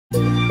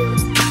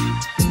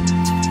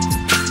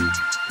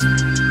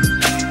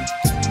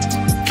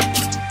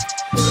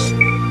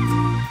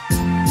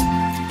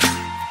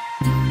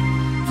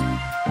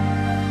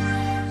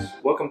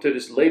to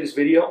this latest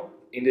video.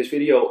 In this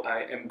video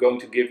I am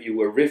going to give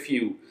you a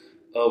review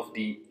of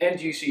the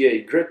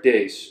NGCA Grid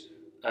Days,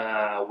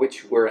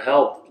 which were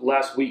held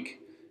last week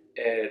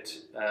at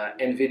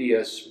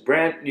NVIDIA's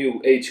brand new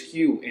HQ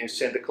in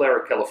Santa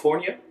Clara,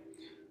 California.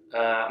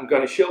 I'm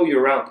going to show you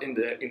around in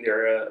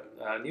their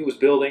newest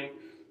building,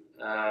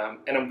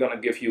 and I'm going to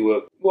give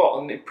you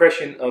an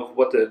impression of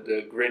what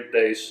the Grid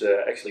Days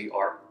actually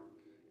are.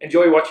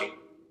 Enjoy watching.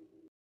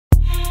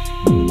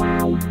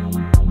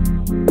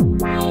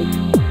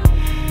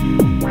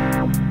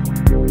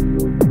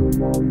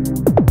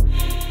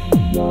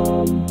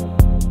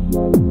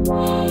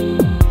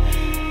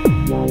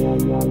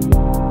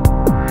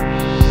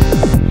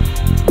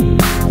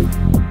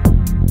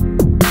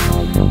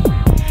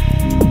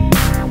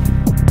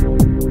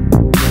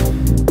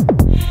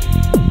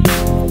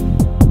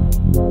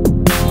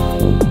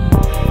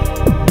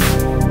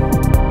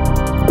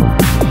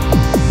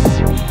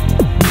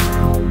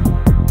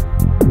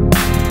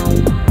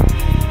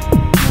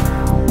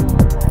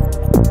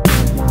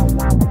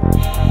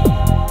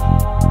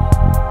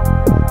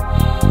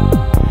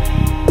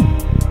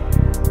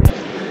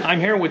 I'm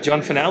here with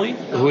John Fanelli,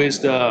 who is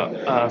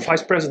the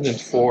Vice President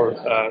for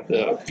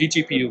the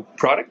vGPU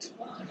product.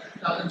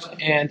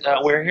 And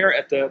we're here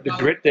at the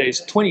Grid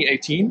Days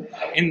 2018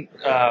 in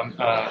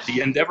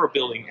the Endeavor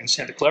building in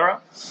Santa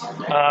Clara.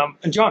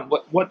 And John,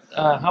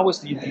 how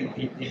was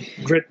the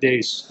Grid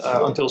Days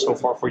until so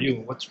far for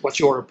you? What's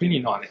your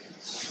opinion on it?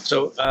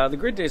 So the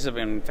Grid Days have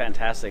been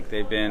fantastic.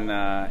 They've been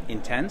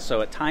intense.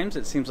 So at times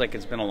it seems like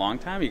it's been a long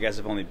time. You guys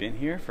have only been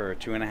here for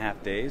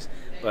 2.5 days.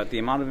 But the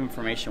amount of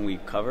information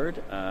we've covered,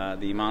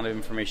 the amount of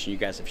information you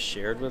guys have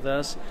shared with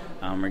us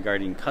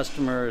regarding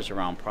customers,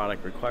 around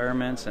product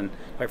requirements, and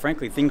quite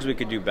frankly, things we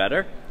could do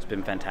better, it's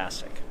been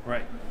fantastic.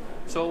 Right.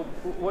 So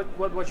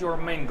what was your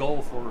main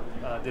goal for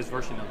this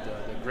version of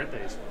the Grid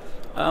Days?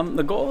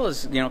 The goal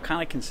is,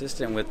 kind of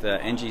consistent with the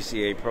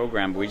NGCA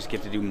program, but we just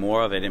get to do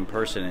more of it in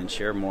person and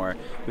share more,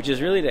 which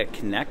is really to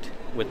connect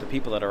with the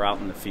people that are out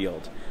in the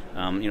field.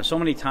 So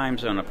many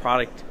times on a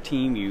product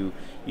team, you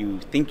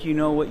think you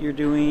know what you're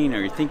doing,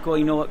 or you think, well,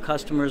 you know what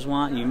customers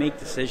want, and you make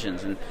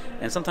decisions,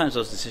 and sometimes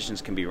those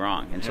decisions can be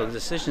wrong. And so the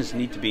decisions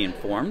need to be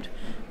informed,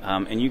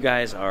 and you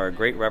guys are a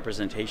great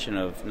representation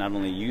of not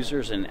only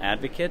users and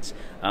advocates,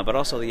 but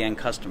also the end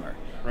customer.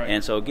 Right.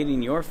 And so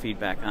getting your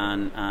feedback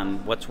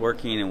on what's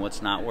working and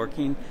what's not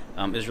working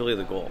is really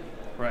the goal.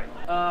 Right.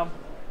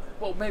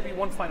 Well, maybe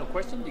one final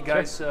question. You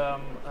guys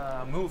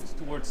moved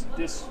towards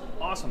this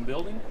awesome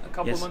building a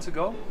couple of months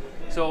ago.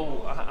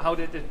 So how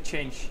did it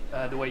change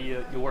the way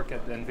you work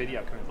at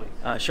NVIDIA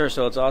currently? Sure.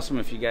 So it's awesome.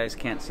 If you guys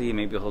can't see,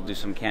 maybe we'll do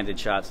some candid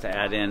shots to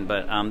add in.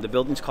 But the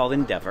building's called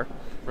Endeavor.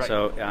 Right.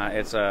 So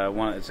it's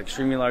an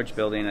extremely large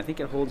building. I think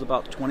it holds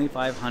about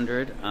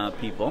 2,500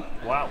 people.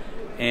 Wow.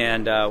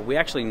 And we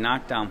actually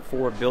knocked down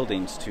 4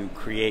 buildings to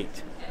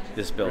create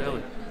this building.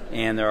 Really?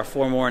 And there are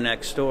 4 more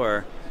next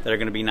door that are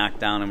going to be knocked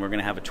down, and we're going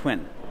to have a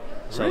twin.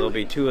 So There'll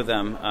be 2 of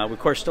them. We, of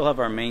course, still have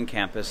our main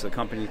campus. The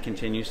company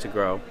continues to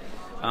grow.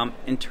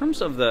 In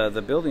terms of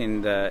the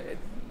building,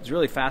 it's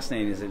really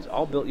fascinating. It's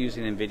all built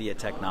using NVIDIA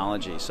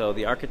technology. So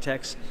the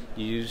architects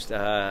used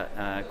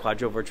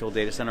Quadro Virtual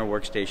Data Center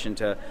Workstation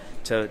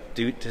to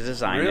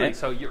design it. Really?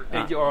 So you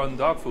ate your own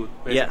dog food,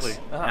 basically.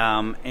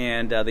 Yes.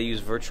 And they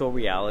use virtual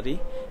reality.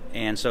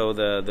 And so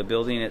the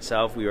building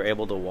itself, we were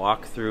able to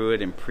walk through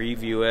it and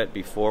preview it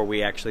before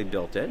we actually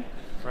built it.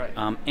 Right.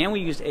 And we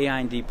used AI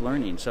and deep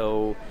learning.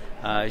 So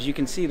as you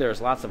can see, there's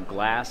lots of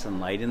glass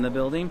and light in the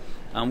building.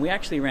 We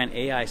actually ran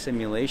AI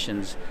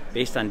simulations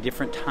based on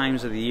different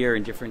times of the year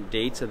and different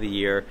dates of the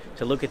year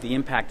to look at the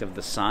impact of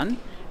the sun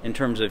in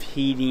terms of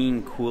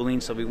heating, cooling.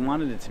 So we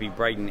wanted it to be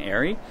bright and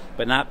airy,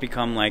 but not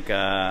become like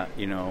an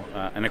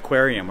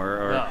aquarium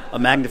or a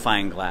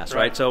magnifying glass,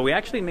 right? So we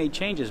actually made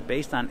changes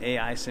based on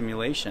AI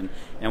simulation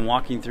and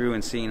walking through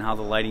and seeing how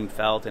the lighting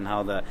felt and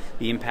how the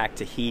impact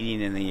to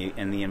heating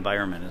in the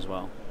environment as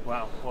well.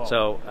 Wow. Wow.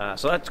 So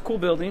that's a cool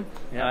building.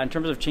 Yeah. In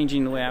terms of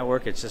changing the way I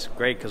work, it's just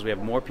great because we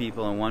have more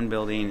people in one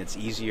building. It's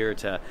easier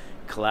to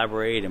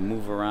collaborate and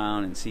move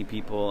around and see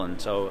people,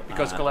 and so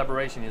because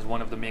collaboration is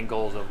one of the main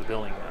goals of the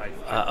building.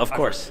 Of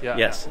course.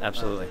 Yes,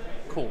 absolutely.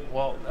 Cool.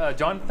 Well,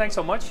 John, thanks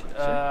so much.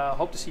 Sure.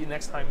 Hope to see you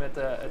next time at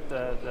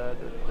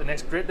the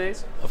next Grid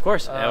Days. Of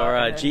course.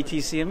 Or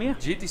GTC EMEA.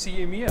 GTC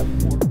EMEA.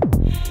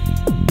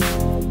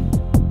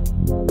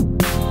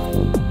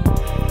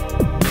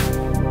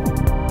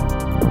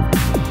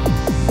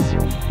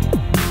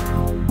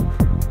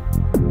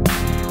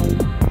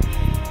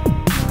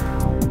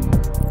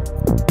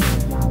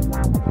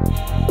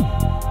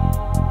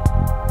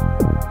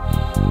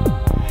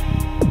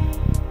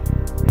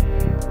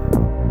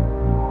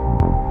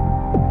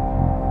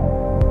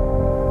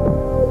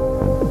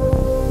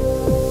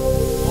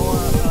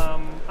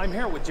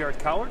 With Jared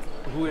Cowart,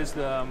 who is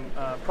the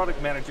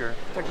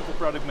technical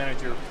product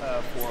manager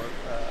for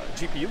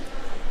GPU.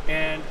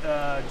 And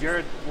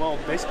Jared, well,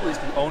 basically is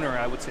the owner,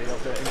 I would say,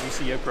 of the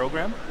NGCA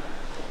program.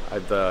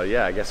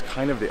 Yeah, I guess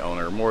kind of the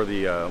owner, more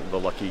the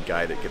lucky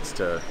guy that gets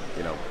to,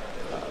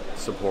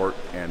 support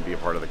and be a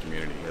part of the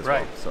community as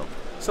well.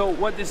 So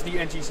what is the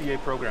NGCA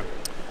program?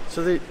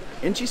 So the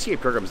NGCA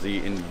program is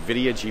the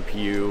NVIDIA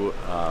GPU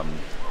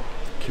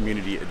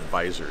Community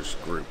Advisors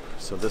Group.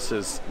 So this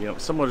is,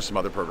 similar to some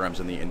other programs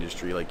in the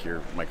industry, like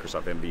your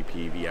Microsoft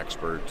MVP,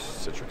 vExpert,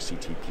 Citrix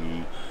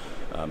CTP,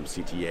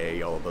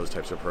 CTA, all of those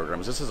types of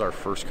programs. This is our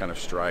first kind of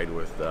stride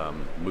with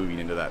moving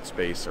into that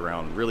space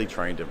around really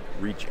trying to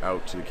reach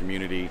out to the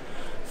community,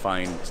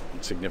 find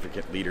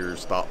significant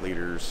leaders, thought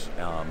leaders,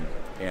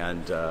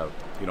 and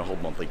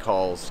hold monthly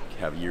calls,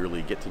 have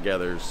yearly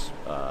get-togethers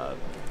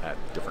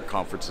at different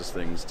conferences,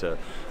 things to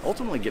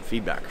ultimately get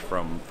feedback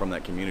from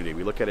that community.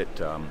 We look at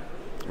it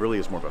really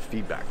as more of a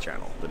feedback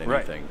channel than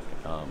anything.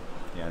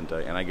 And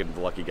I get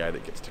the lucky guy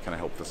that gets to kind of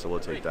help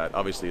facilitate that.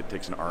 Obviously, it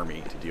takes an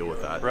army to deal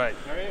with that. Right.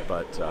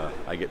 But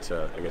I get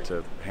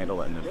to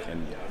handle it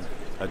and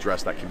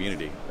address that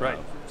community. Right.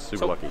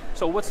 Super lucky.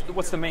 So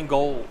what's the main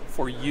goal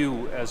for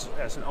you as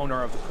an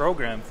owner of the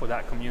program for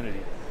that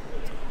community?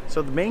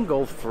 So the main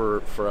goal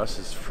for us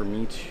is for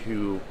me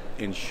to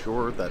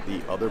ensure that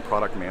the other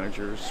product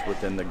managers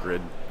within the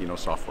Grid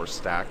software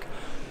stack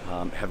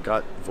have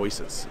got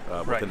voices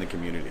within the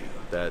community,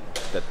 that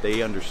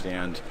they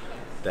understand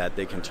that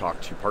they can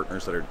talk to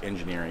partners that are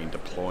engineering,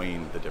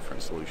 deploying the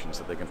different solutions,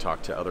 that they can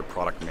talk to other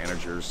product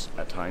managers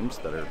at times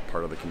that are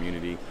part of the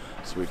community.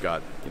 So we've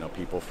got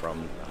people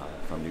from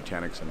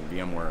Nutanix and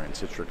VMware and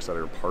Citrix that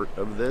are part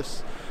of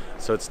this.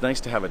 So it's nice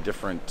to have a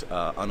different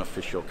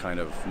unofficial kind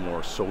of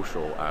more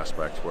social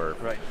aspect where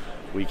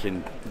we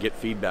can get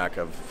feedback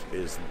of,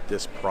 is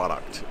this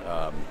product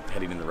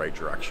heading in the right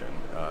direction?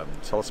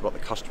 Tell us about the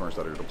customers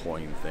that are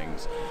deploying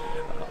things.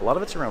 A lot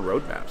of it's around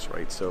roadmaps,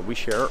 right? So we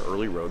share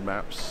early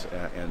roadmaps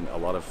and a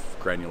lot of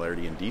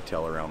granularity and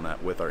detail around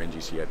that with our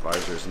NGCA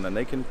advisors, and then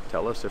they can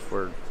tell us if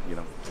we're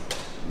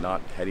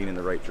not heading in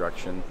the right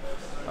direction.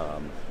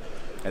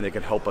 And they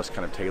can help us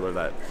kind of tailor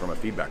that from a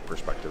feedback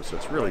perspective. So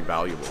it's really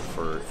valuable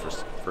for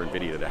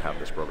NVIDIA to have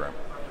this program.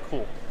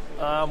 Cool.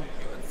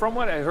 From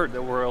what I heard,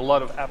 there were a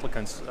lot of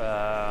applicants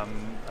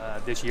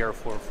this year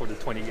for the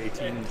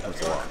 2018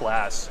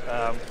 class.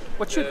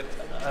 What should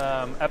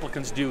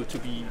applicants do to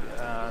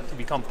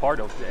become part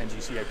of the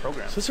NGCA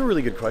program? So that's a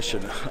really good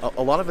question.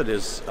 A lot of it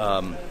is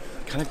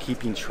kind of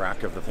keeping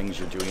track of the things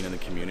you're doing in the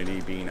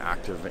community, being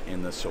active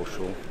in the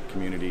social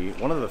community.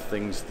 One of the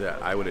things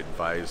that I would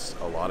advise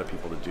a lot of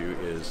people to do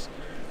is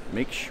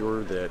make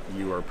sure that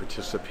you are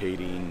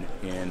participating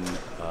in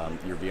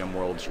your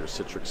VMworlds, your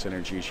Citrix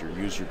synergies, your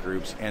user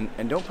groups, and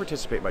don't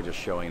participate by just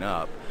showing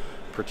up.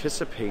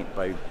 Participate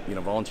by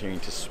volunteering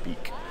to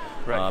speak.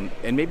 Right.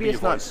 And maybe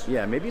it's not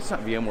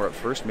VMware at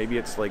first. Maybe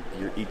it's like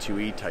your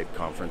E2E type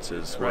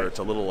conferences where it's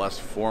a little less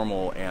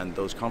formal, and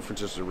those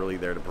conferences are really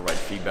there to provide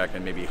feedback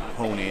and maybe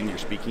hone in your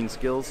speaking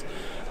skills.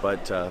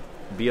 But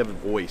be a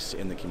voice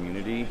in the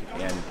community,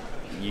 and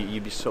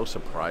you'd be so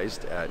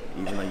surprised at,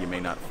 even though you may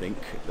not think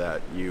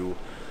that you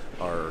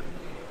are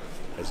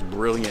as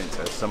brilliant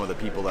as some of the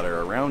people that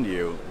are around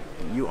you,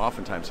 you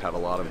oftentimes have a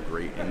lot of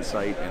great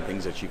insight and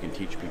things that you can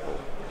teach people.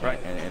 Right.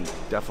 And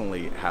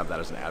definitely have that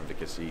as an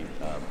advocacy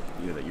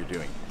that you're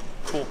doing.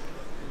 Cool.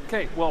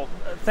 Okay, well,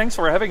 thanks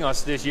for having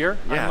us this year.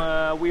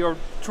 Yeah. We are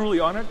truly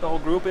honored. The whole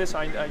group is.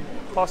 I'm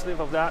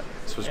positive of that.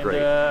 This was great.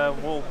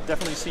 We'll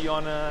definitely see you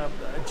on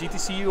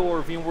GTC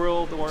or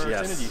VMworld or Synergy.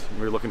 Yes,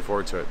 we're looking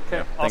forward to it. Okay,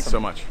 yeah. awesome. Thanks so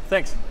much.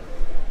 Thanks.